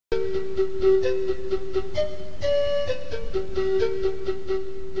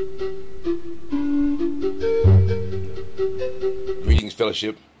Greetings,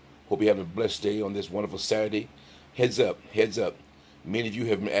 fellowship. Hope you're having a blessed day on this wonderful Saturday. Heads up, heads up. Many of you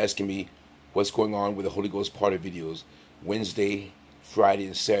have been asking me what's going on with the Holy Ghost Party videos Wednesday, Friday,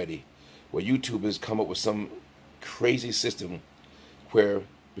 and Saturday. Well, YouTube has come up with some crazy system where,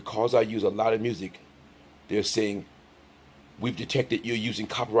 because I use a lot of music, they're saying, we've detected you're using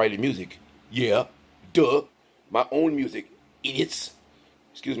copyrighted music. Yeah, duh. My own music, idiots.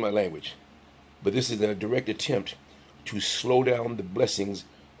 Excuse my language. But this is a direct attempt to slow down the blessings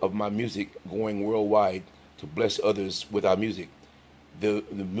of my music going worldwide to bless others with our music. The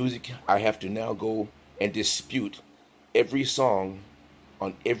music, I have to now go and dispute every song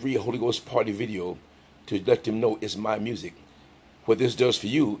on every Holy Ghost Party video to let them know it's my music. What this does for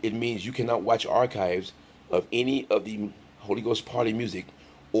you, it means you cannot watch archives of any of the Holy Ghost Party music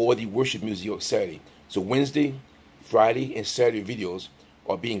or the worship music on Saturday. So Wednesday, Friday, and Saturday videos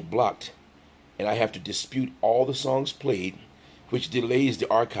are being blocked, and I have to dispute all the songs played, which delays the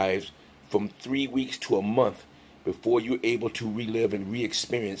archives from 3 weeks to a month before you're able to relive and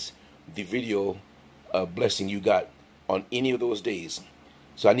re-experience the video blessing you got on any of those days.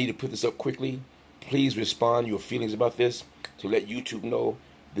 So I need to put this up quickly. Please respond your feelings about this to let YouTube know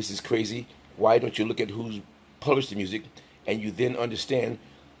this is crazy. Why don't you look at who's published the music, and you then understand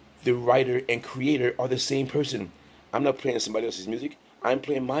the writer and creator are the same person. I'm not playing somebody else's music. I'm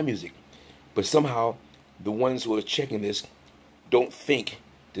playing my music. But somehow the ones who are checking this don't think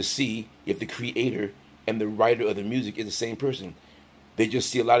to see if the creator and the writer of the music is the same person. They just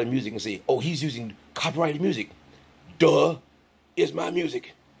see a lot of music and say, oh, he's using copyrighted music. Duh, it's my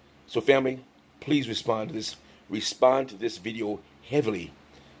music. So family, please respond to this. Respond to this video heavily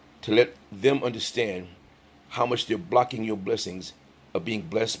to let them understand how much they're blocking your blessings of being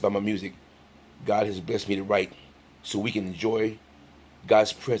blessed by my music. God has blessed me to write so we can enjoy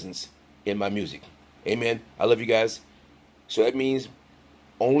God's presence in my music. Amen. I love you guys. So that means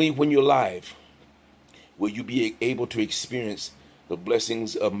only when you're live will you be able to experience the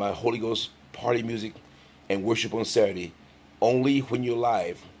blessings of my Holy Ghost Party music and worship on Saturday. Only when you're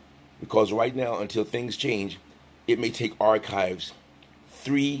live. Because right now, until things change, it may take archives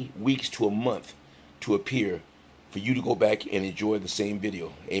 3 weeks to a month to appear for you to go back and enjoy the same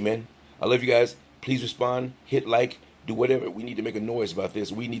video. Amen. I love you guys. Please respond, hit like, do whatever. We need to make a noise about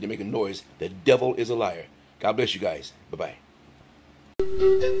this. We need to make a noise. The devil is a liar. God bless you guys. Bye-bye.